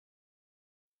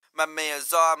My man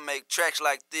Czar make tracks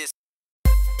like this.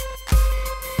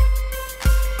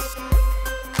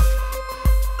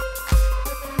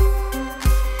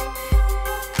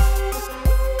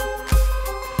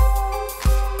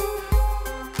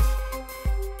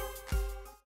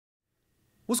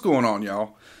 What's going on,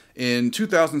 y'all? In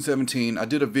 2017, I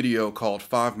did a video called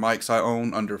 5 mics I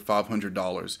own under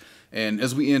 $500. And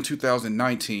as we end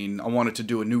 2019, I wanted to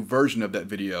do a new version of that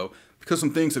video because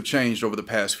some things have changed over the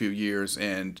past few years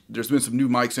and there's been some new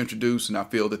mics introduced and I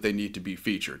feel that they need to be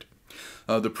featured.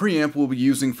 The preamp we'll be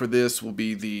using for this will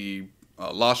be the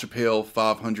LaChapelle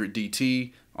 500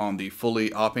 DT on the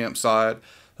fully op-amp side,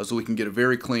 so we can get a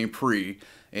very clean pre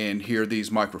and hear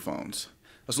these microphones.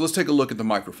 So let's take a look at the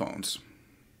microphones.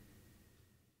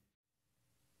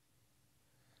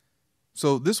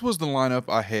 So this was the lineup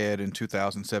I had in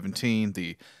 2017,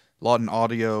 the Lauten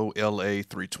Audio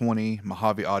LA320,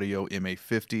 Mojave Audio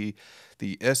MA50,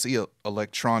 the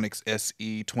Electronics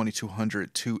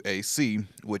SE2200 2AC,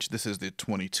 which this is the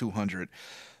 2200.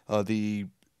 The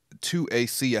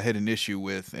 2AC I had an issue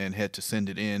with and had to send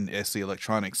it in. SE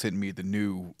Electronics sent me the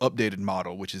new updated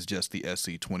model, which is just the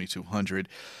SE2200.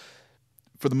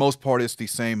 For the most part, it's the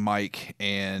same mic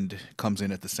and comes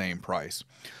in at the same price.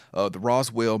 The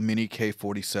Roswell Mini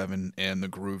K47 and the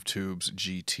Groove Tubes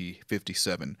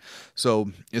GT57.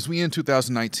 So as we end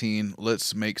 2019,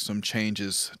 let's make some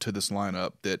changes to this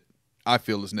lineup that I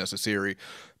feel is necessary.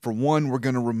 For one, we're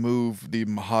going to remove the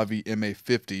Mojave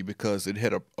MA50 because it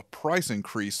had a price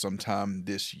increase sometime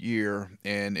this year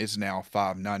and it's now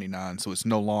 $599, so it's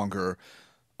no longer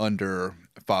under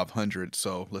 $500.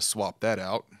 So let's swap that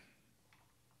out.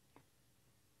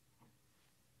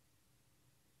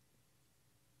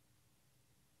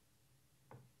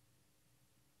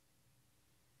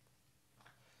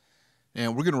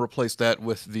 And we're going to replace that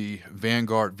with the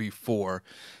Vanguard V4,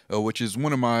 which is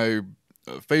one of my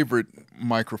favorite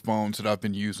microphones that I've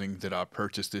been using that I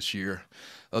purchased this year.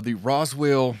 The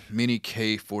Roswell Mini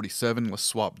K47, let's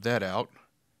swap that out.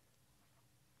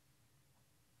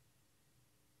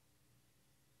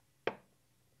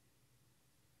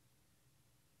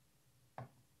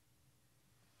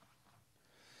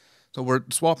 So we're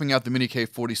swapping out the Mini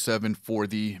K47 for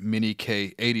the Mini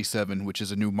K87, which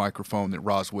is a new microphone that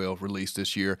Roswell released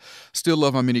this year. Still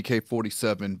love my Mini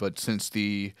K47, but since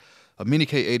the Mini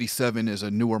K87 is a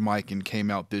newer mic and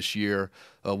came out this year,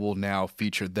 we'll now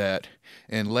feature that.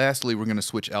 And lastly, we're going to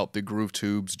switch out the Groove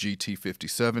Tubes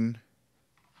GT57.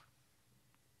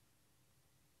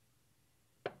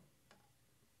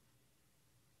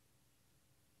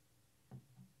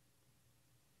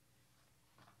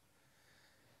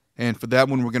 And for that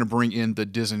one, we're going to bring in the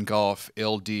Dizengoff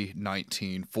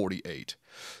LD1948.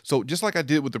 So just like I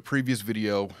did with the previous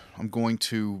video, I'm going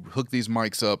to hook these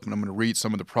mics up and I'm going to read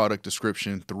some of the product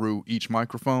description through each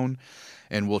microphone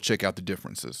and we'll check out the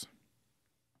differences.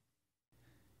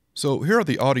 So here are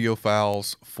the audio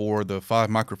files for the 5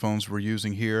 microphones we're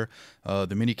using here.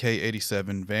 The Mini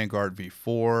K87, Vanguard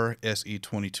V4,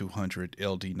 SE2200,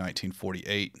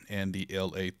 LD1948, and the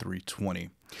LA320.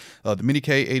 The Mini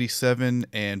K87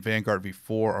 and Vanguard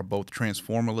V4 are both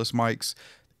transformerless mics.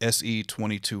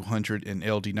 SE2200 and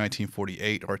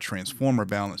LD1948 are transformer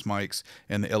balance mics,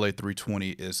 and the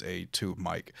LA320 is a tube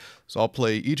mic. So I'll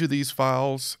play each of these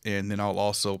files, and then I'll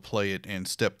also play it and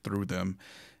step through them,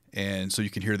 and so you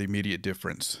can hear the immediate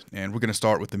difference. And we're going to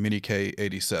start with the Mini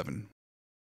K87.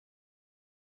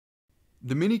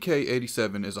 The Mini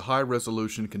K87 is a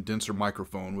high-resolution condenser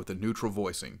microphone with a neutral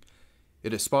voicing.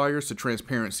 It aspires to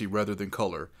transparency rather than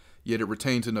color, yet it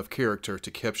retains enough character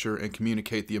to capture and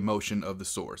communicate the emotion of the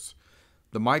source.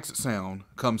 The mic's sound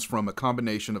comes from a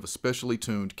combination of a specially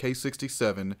tuned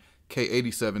K67,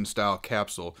 K87 style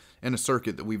capsule and a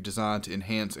circuit that we've designed to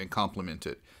enhance and complement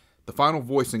it. The final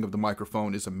voicing of the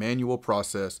microphone is a manual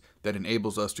process that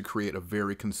enables us to create a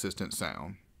very consistent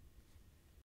sound.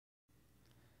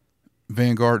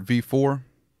 Vanguard V4.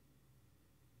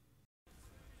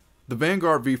 The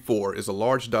Vanguard V4 is a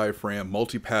large diaphragm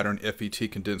multi-pattern FET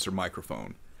condenser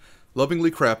microphone.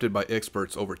 Lovingly crafted by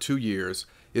experts over 2 years,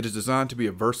 it is designed to be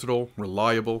a versatile,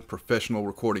 reliable, professional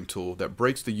recording tool that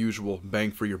breaks the usual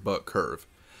bang-for-your-buck curve.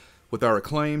 With our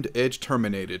acclaimed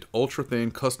edge-terminated,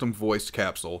 ultra-thin custom-voiced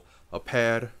capsule, a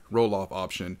pad, roll-off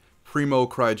option, primo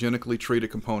cryogenically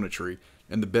treated componentry,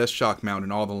 and the best shock mount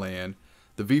in all the land,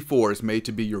 the V4 is made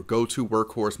to be your go-to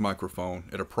workhorse microphone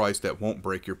at a price that won't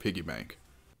break your piggy bank.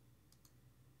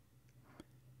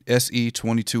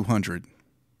 SE2200.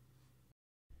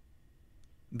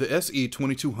 The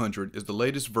SE2200 is the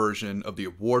latest version of the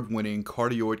award-winning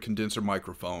cardioid condenser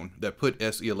microphone that put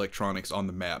SE Electronics on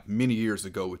the map many years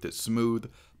ago with its smooth,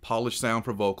 polished sound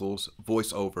for vocals,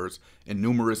 voiceovers, and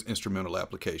numerous instrumental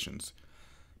applications.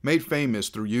 Made famous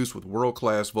through use with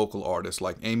world-class vocal artists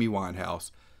like Amy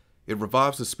Winehouse, it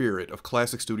revives the spirit of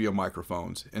classic studio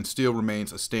microphones and still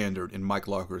remains a standard in mic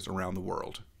lockers around the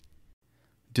world.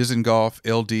 Dizengoff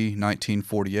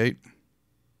LD1948.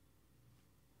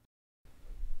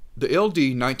 The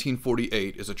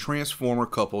LD1948 is a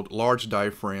transformer-coupled large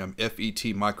diaphragm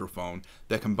FET microphone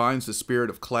that combines the spirit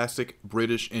of classic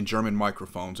British and German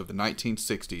microphones of the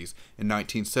 1960s and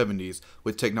 1970s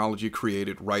with technology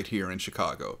created right here in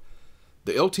Chicago.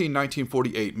 The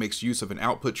LT1948 makes use of an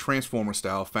output transformer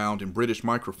style found in British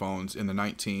microphones in the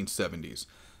 1970s.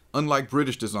 Unlike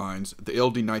British designs, the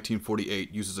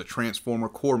LD1948 uses a transformer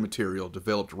core material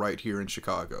developed right here in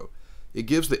Chicago. It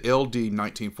gives the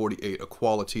LD1948 a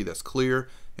quality that's clear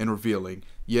and revealing,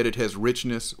 yet it has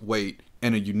richness, weight,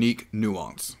 and a unique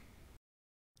nuance.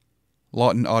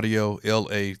 Lauten Audio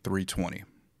LA320.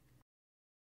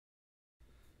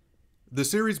 The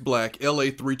Series Black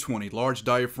LA320 large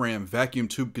diaphragm vacuum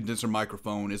tube condenser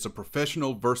microphone is a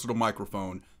professional, versatile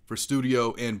microphone for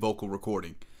studio and vocal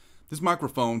recording. This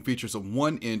microphone features a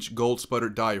 1-inch gold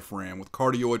sputtered diaphragm with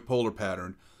cardioid polar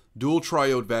pattern, dual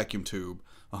triode vacuum tube,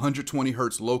 120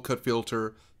 Hz low cut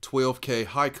filter, 12K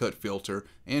high cut filter,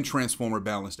 and transformer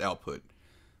balanced output.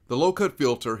 The low cut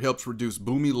filter helps reduce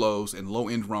boomy lows and low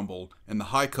end rumble, and the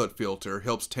high cut filter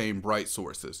helps tame bright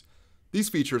sources. These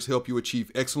features help you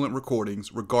achieve excellent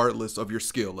recordings regardless of your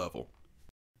skill level.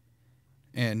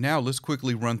 And now let's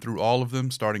quickly run through all of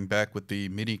them, starting back with the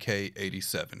Mini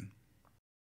K87.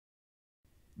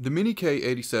 The Mini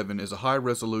K87 is a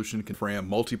high-resolution diaphragm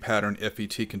multi-pattern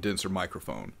FET condenser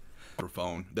microphone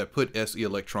that put SE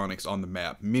Electronics on the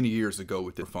map many years ago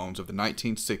with their phones of the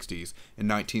 1960s and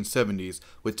 1970s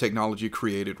with technology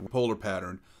created polar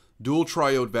pattern, dual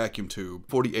triode vacuum tube.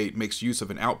 48 makes use of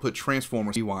an output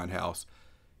transformer Winehouse.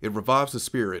 It revives the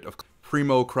spirit of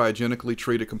primo cryogenically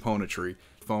treated componentry.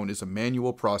 The phone is a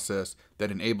manual process that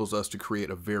enables us to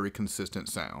create a very consistent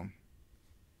sound.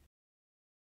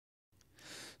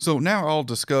 So now I'll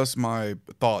discuss my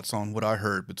thoughts on what I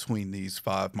heard between these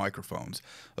 5 microphones,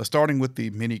 starting with the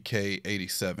Mini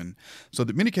K87. So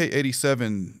the Mini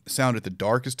K87 sounded the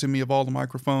darkest to me of all the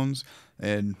microphones,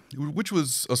 and which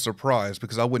was a surprise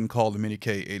because I wouldn't call the Mini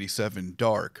K87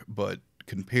 dark, but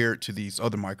compared to these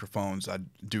other microphones, I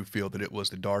do feel that it was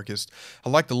the darkest. I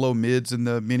like the low mids in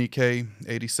the Mini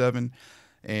K87.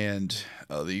 And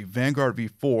the Vanguard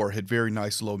V4 had very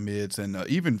nice low mids and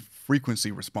even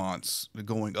frequency response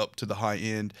going up to the high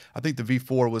end. I think the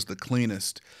V4 was the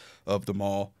cleanest of them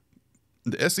all.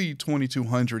 The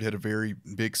SE2200 had a very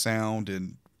big sound,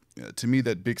 and to me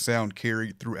that big sound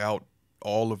carried throughout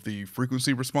all of the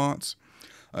frequency response.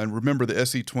 And remember, the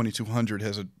SE2200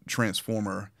 has a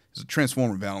transformer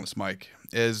balanced mic,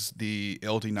 as the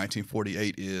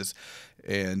LD1948 is,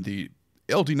 and the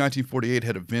LD1948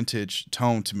 had a vintage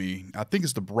tone to me. I think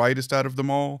it's the brightest out of them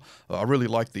all. I really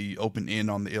like the open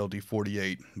end on the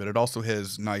LD48, but it also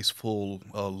has nice full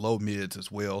low mids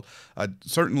as well. I'd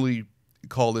certainly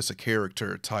call this a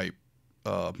character type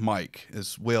mic,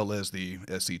 as well as the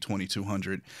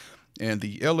SE2200. And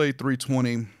the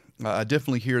LA320, I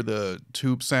definitely hear the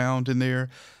tube sound in there.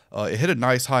 It had a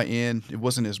nice high end. It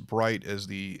wasn't as bright as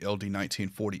the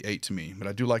LD1948 to me, but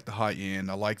I do like the high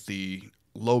end. I like the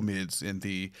low mids in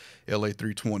the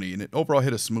LA320, and it overall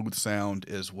had a smooth sound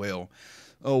as well.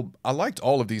 Oh, I liked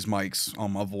all of these mics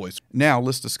on my voice. Now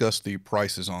let's discuss the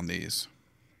prices on these.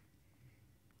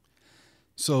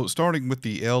 So starting with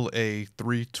the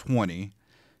LA320,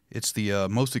 it's the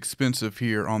most expensive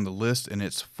here on the list, and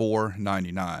it's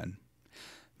 $499.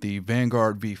 The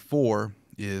Vanguard V4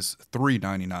 is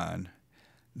 $399.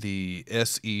 The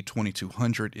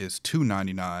SE2200 is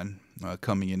 $299,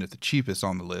 coming in at the cheapest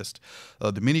on the list.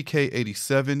 The Mini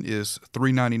K87 is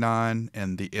 $399,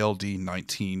 and the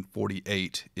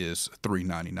LD1948 is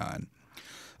 $399.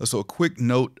 So a quick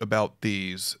note about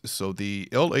these. So the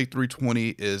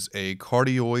LA320 is a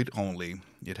cardioid only.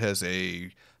 It has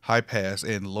a high pass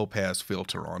and low pass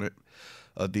filter on it.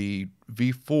 The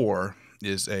V4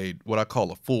 is what I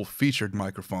call a full featured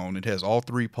microphone. It has all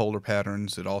 3 polar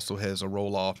patterns. It also has a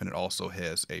roll off, and it also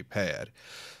has a pad.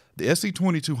 The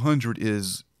SE2200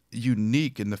 is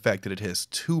unique in the fact that it has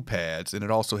 2 pads, and it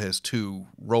also has 2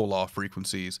 roll off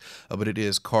frequencies, but it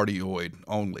is cardioid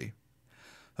only.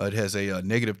 It has a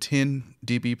negative 10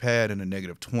 dB pad and a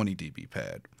negative 20 dB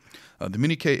pad. The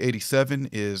Mini K87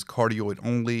 is cardioid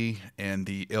only, and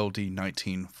the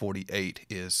LD1948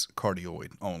 is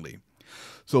cardioid only.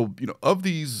 So, of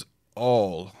these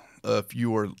all, if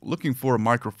you are looking for a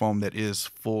microphone that is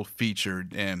full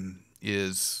featured and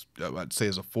is, I'd say,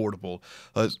 is affordable.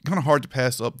 It's kind of hard to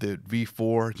pass up the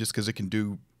V4 just because it can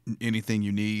do anything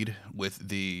you need with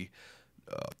the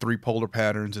three polar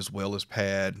patterns as well as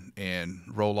pad and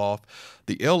roll off.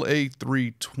 The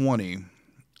LA320,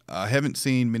 I haven't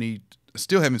seen many,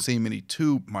 still haven't seen many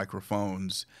tube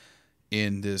microphones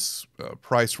in this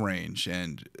price range,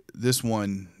 and this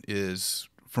one is,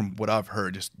 from what I've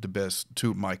heard, just the best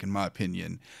tube mic in my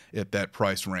opinion at that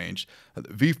price range. The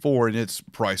V4 in its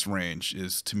price range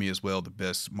is, to me as well, the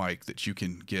best mic that you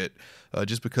can get,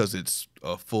 just because it's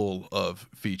full of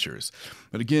features.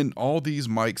 But again, all these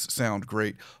mics sound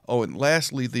great. Oh, and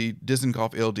lastly, the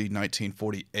Dizengoff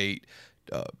LD1948.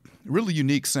 Really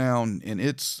unique sound, and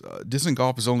it's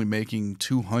Dizengoff is only making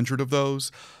 200 of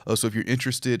those. So if you're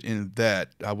interested in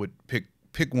that, I would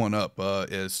pick one up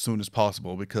as soon as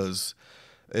possible, because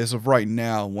as of right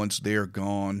now, once they're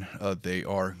gone, they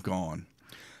are gone.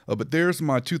 But there's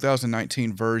my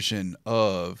 2019 version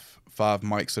of 5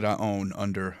 mics that I own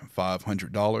under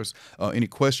 $500. Any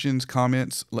questions,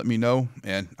 comments, let me know,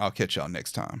 and I'll catch y'all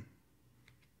next time.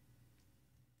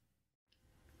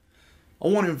 I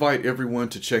want to invite everyone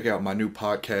to check out my new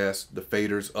podcast, the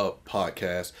Faders Up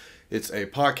Podcast. It's a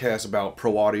podcast about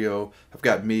pro audio. I've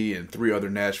got me and 3 other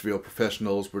Nashville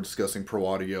professionals. We're discussing pro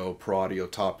audio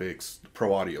topics,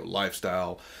 pro audio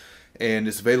lifestyle. And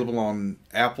it's available on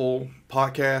Apple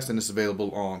Podcasts, and it's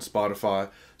available on Spotify.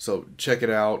 So check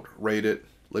it out, rate it,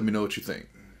 let me know what you think.